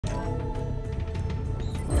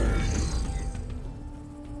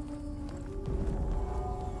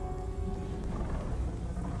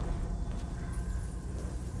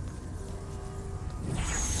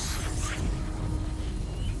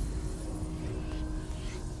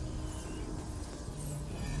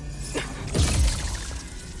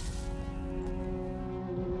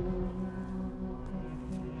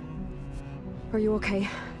Are you okay?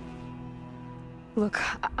 Look,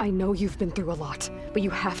 I know you've been through a lot, but you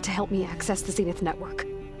have to help me access the Zenith network.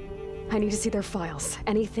 I need to see their files,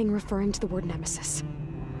 anything referring to the word Nemesis.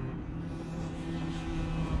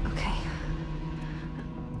 Okay.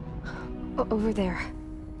 Over there.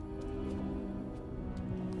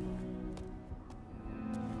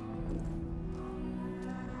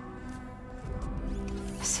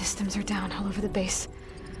 The systems are down all over the base.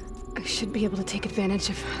 I should be able to take advantage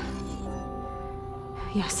of...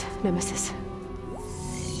 Yes, Nemesis.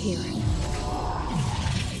 Here.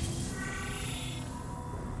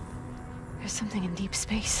 There's something in deep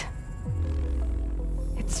space.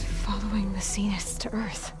 It's following the Zeniths to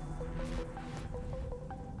Earth.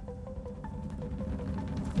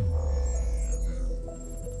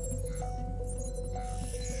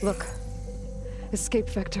 Look. Escape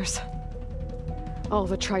vectors.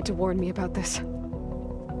 Alva tried to warn me about this.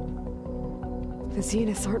 The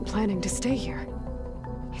Zeniths aren't planning to stay here.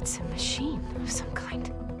 It's a machine of some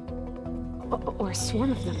kind. Or a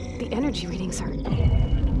swarm of them. The energy readings are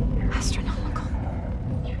astronomical.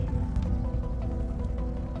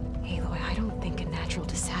 Aloy, I don't think a natural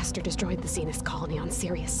disaster destroyed the Zenith colony on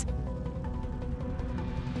Sirius.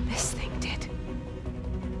 This thing did.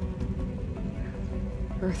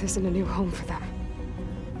 Earth isn't a new home for them.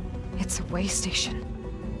 It's a way station.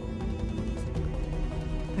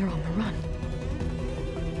 They're on the run.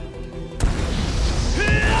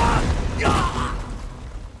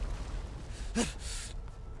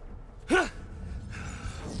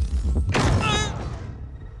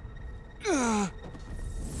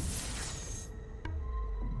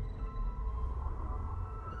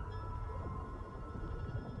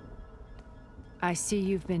 I see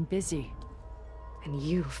you've been busy. And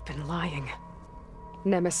you've been lying.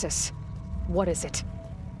 Nemesis, what is it?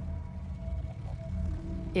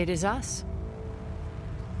 It is us.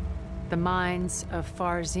 The minds of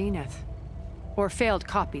Far Zenith. Or failed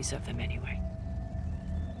copies of them, anyway.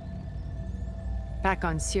 Back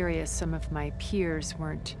on Sirius, some of my peers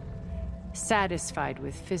weren't satisfied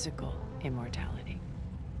with physical immortality.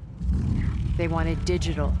 They wanted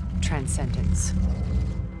digital transcendence.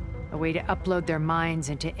 A way to upload their minds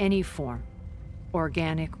into any form,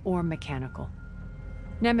 organic or mechanical.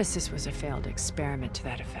 Nemesis was a failed experiment to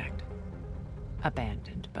that effect.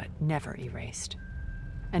 Abandoned, but never erased.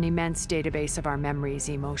 An immense database of our memories,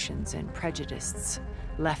 emotions, and prejudices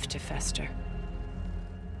left to fester.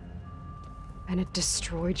 And it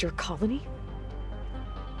destroyed your colony?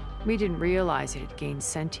 We didn't realize it had gained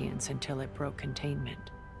sentience until it broke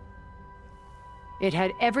containment. It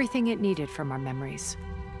had everything it needed from our memories.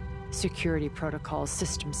 Security protocols,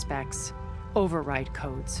 system specs, override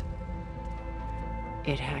codes.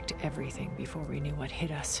 It hacked everything before we knew what hit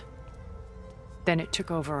us. Then it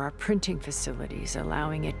took over our printing facilities,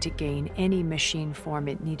 allowing it to gain any machine form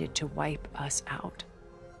it needed to wipe us out.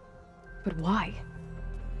 But why?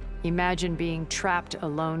 Imagine being trapped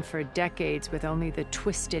alone for decades with only the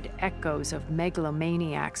twisted echoes of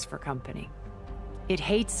megalomaniacs for company. It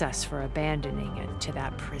hates us for abandoning it to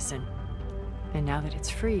that prison. And now that it's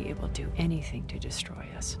free, it will do anything to destroy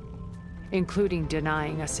us, including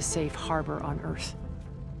denying us a safe harbor on Earth.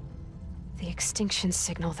 The extinction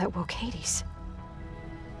signal that woke Hades.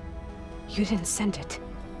 You didn't send it.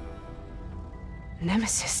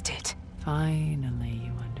 Nemesis did. Finally,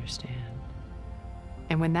 you understand.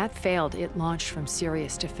 And when that failed, it launched from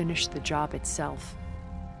Sirius to finish the job itself.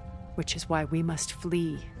 Which is why we must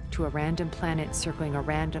flee to a random planet circling a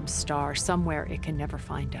random star, somewhere it can never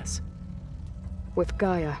find us. With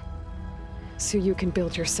Gaia, so you can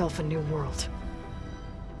build yourself a new world.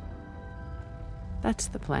 That's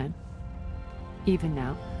the plan. Even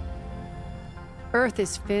now. Earth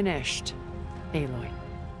is finished, Aloy.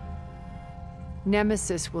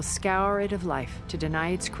 Nemesis will scour it of life to deny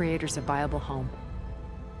its creators a viable home.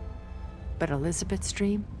 But Elizabeth's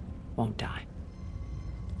dream won't die.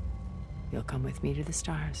 You'll come with me to the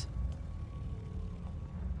stars.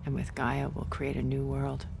 And with Gaia, we'll create a new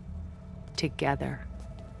world. Together,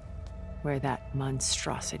 where that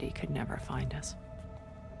monstrosity could never find us.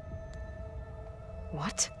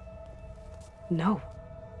 What? No.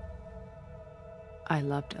 I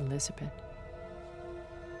loved Elizabeth.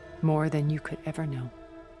 More than you could ever know.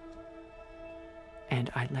 And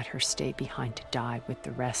I let her stay behind to die with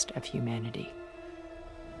the rest of humanity.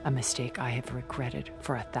 A mistake I have regretted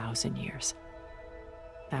for 1,000 years.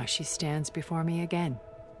 Now she stands before me again.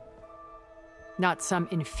 Not some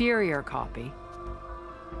inferior copy,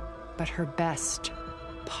 but her best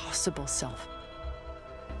possible self.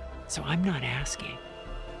 So I'm not asking.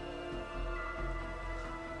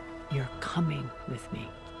 You're coming with me.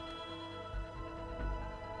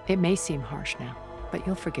 It may seem harsh now, but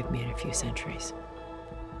you'll forgive me in a few centuries.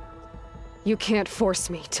 You can't force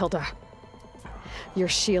me, Tilda. Your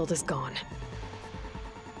shield is gone.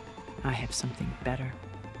 I have something better.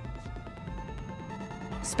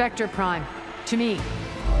 Specter Prime, to me.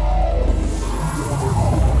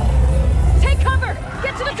 Take cover!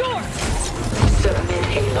 Get to the door! Submit,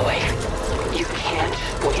 Aloy. You can't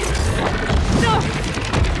win. No!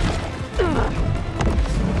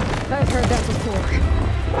 I've heard that before.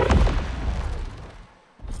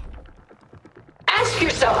 Ask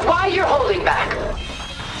yourself why you're holding back.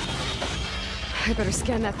 I better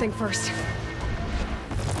scan that thing first.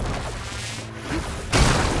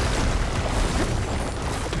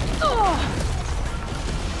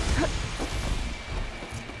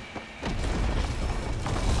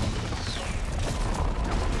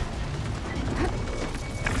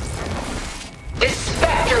 This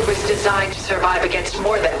Specter was designed to survive against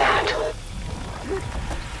more than that.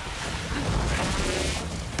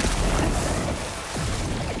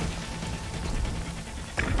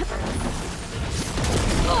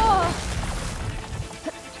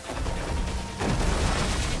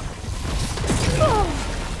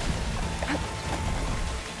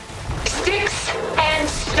 Sticks and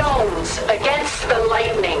stones against the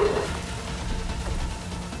lightning.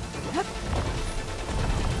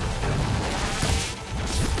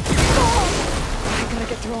 I gotta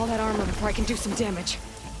get through all that armor before I can do some damage.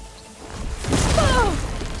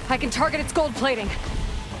 I can target its gold plating.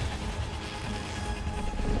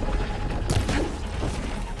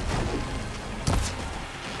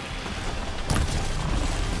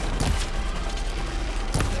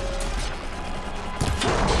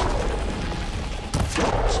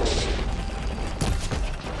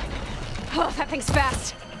 Oh, that thing's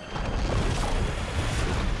fast.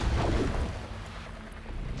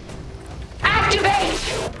 Activate!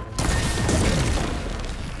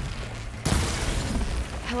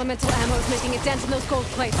 Elemental ammo is making a dent in those gold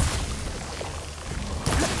plates.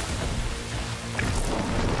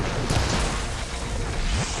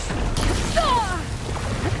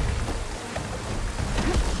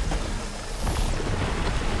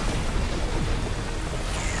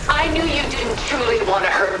 I knew you didn't truly want to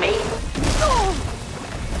hurt me.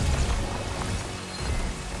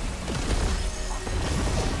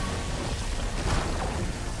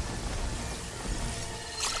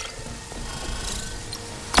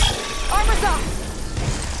 Armor's up!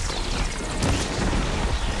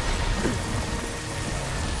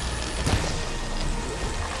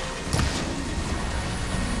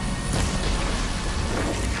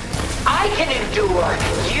 I can endure.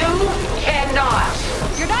 You cannot.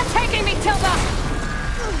 You're not taking me, Tilda!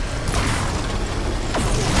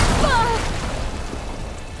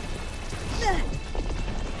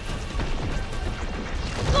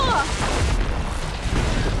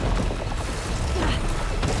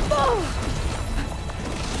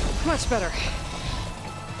 Much better.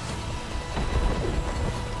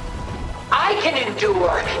 I can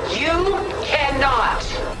endure. You cannot.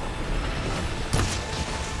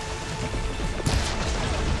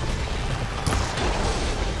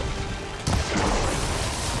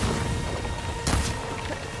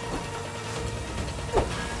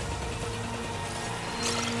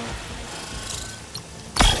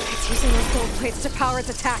 It's using those gold plates to power its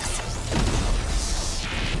attacks.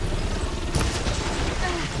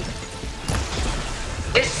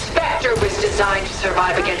 This Specter was designed to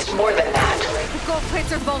survive against more than that. The gold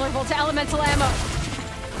plates are vulnerable to elemental ammo.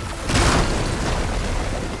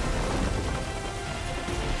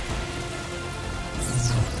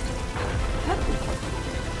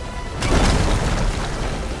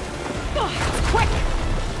 Quick!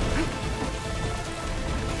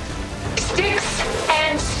 Sticks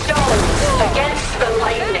and stones against the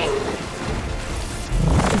lightning.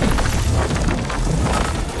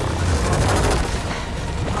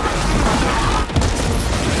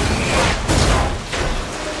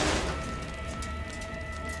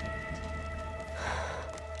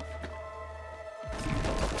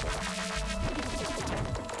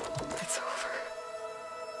 It's over.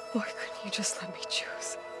 Why couldn't you just let me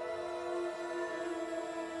choose?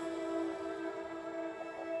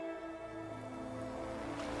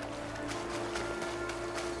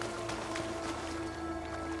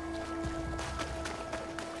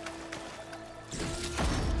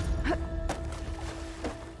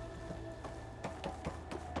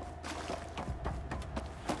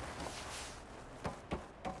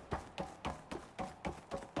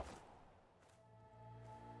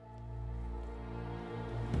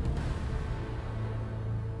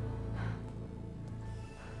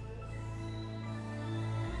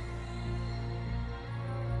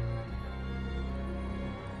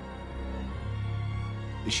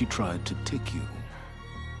 she tried to take you.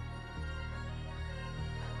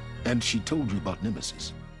 And she told you about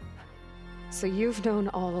Nemesis. So you've known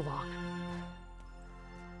all along.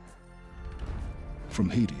 From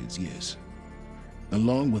Hades, yes.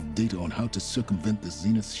 Along with data on how to circumvent the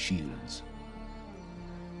Zenith shields.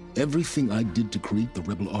 Everything I did to create the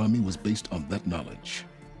rebel army was based on that knowledge.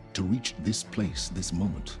 To reach this place, this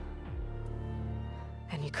moment.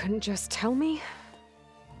 And you couldn't just tell me?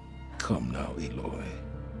 Come now, Aloy.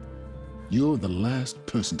 You're the last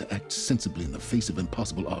person to act sensibly in the face of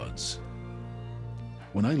impossible odds.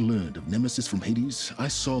 When I learned of Nemesis from Hades, I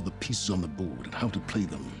saw the pieces on the board and how to play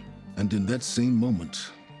them. And in that same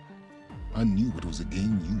moment, I knew it was a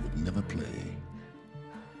game you would never play.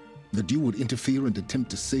 That you would interfere and attempt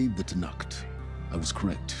to save the Tenakth. I was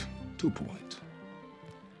correct, to a point.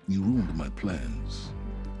 You ruined my plans,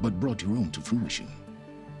 but brought your own to fruition.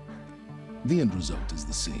 The end result is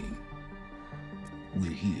the same. We're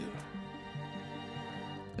here.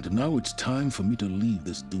 And now it's time for me to leave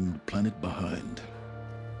this doomed planet behind.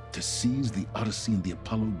 To seize the Odyssey and the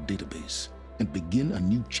Apollo database, and begin a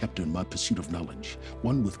new chapter in my pursuit of knowledge,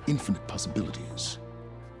 one with infinite possibilities.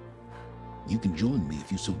 You can join me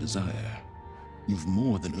if you so desire. You've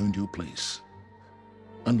more than earned your place.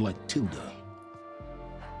 Unlike Tilda,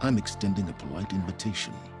 I'm extending a polite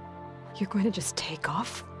invitation. You're going to just take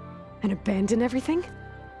off? And abandon everything?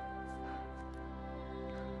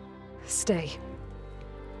 Stay.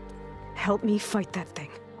 Help me fight that thing.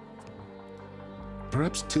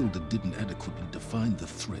 Perhaps Tilda didn't adequately define the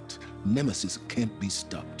threat. Nemesis can't be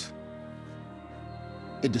stopped.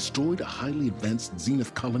 It destroyed a highly advanced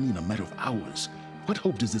Zenith colony in a matter of hours. What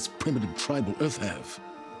hope does this primitive tribal Earth have?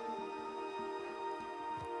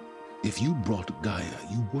 If you brought Gaia,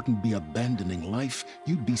 you wouldn't be abandoning life,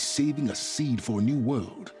 you'd be saving a seed for a new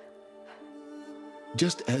world.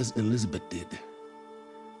 Just as Elizabeth did.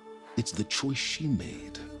 It's the choice she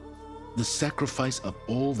made. The sacrifice of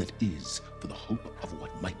all that is for the hope of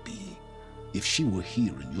what might be. If she were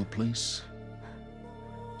here in your place,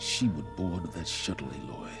 she would board that shuttle,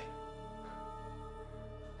 Aloy.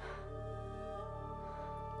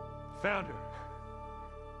 Found her.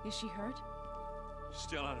 Is she hurt?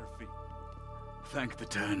 Still on her feet. Thank the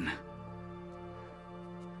Ten.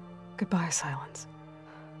 Goodbye, Silence.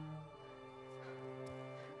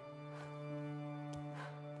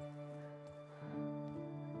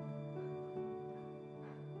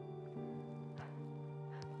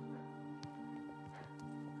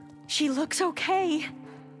 She looks okay.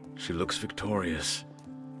 She looks victorious.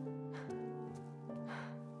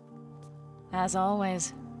 As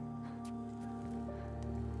always.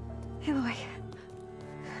 Aloy.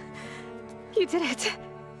 You did it.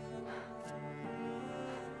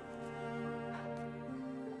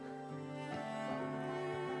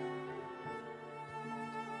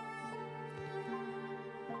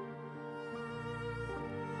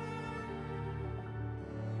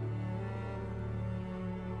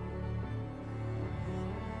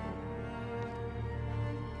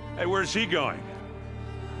 Hey, where's he going?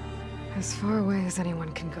 As far away as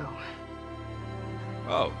anyone can go.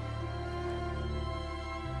 Oh.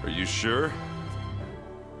 Are you sure?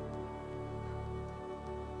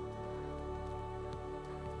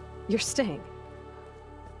 You're staying.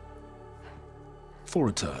 For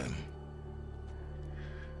a time.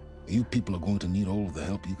 You people are going to need all of the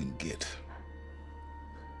help you can get.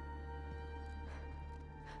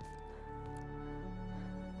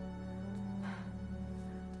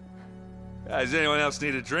 Does anyone else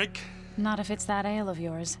need a drink? Not if it's that ale of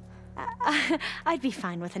yours. I'd be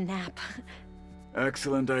fine with a nap.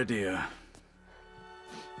 Excellent idea.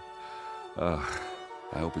 I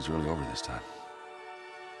hope it's really over this time.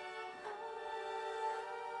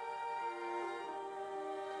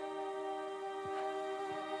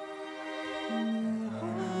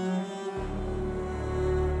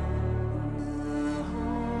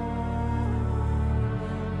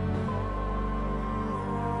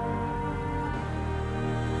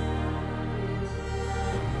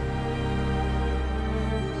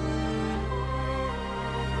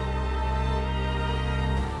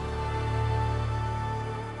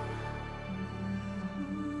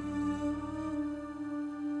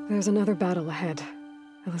 There's another battle ahead,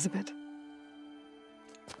 Elizabeth.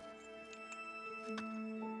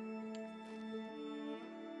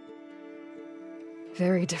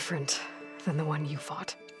 Very different than the one you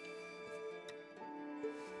fought.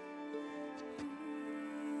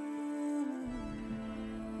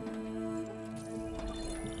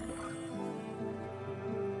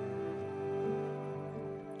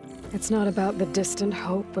 It's not about the distant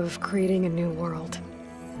hope of creating a new world.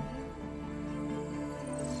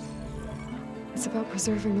 It's about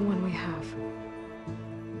preserving the one we have.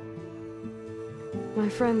 My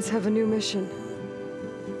friends have a new mission.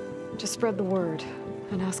 Just spread the word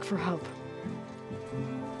and ask for help.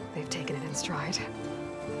 They've taken it in stride.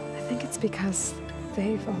 I think it's because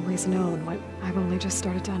they've always known what I've only just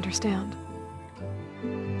started to understand.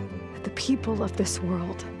 That the people of this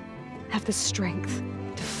world have the strength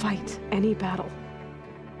to fight any battle.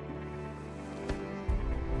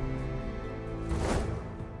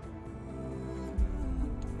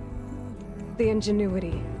 The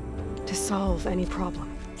ingenuity to solve any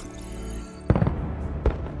problem.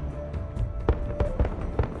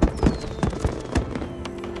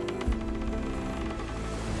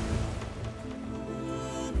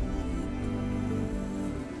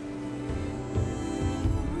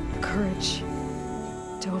 The courage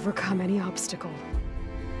to overcome any obstacle.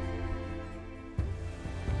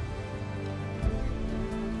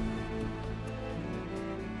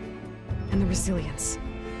 And the resilience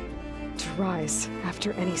to rise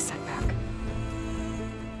after any setback.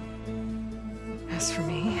 As for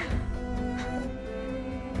me,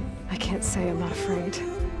 I can't say I'm not afraid.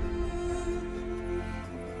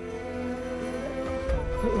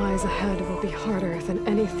 What lies ahead will be harder than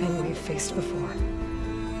anything we've faced before.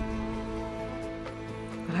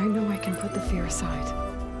 But I know I can put the fear aside.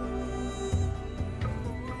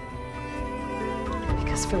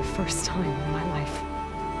 Because for the first time in my life,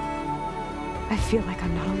 I feel like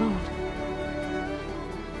I'm not alone.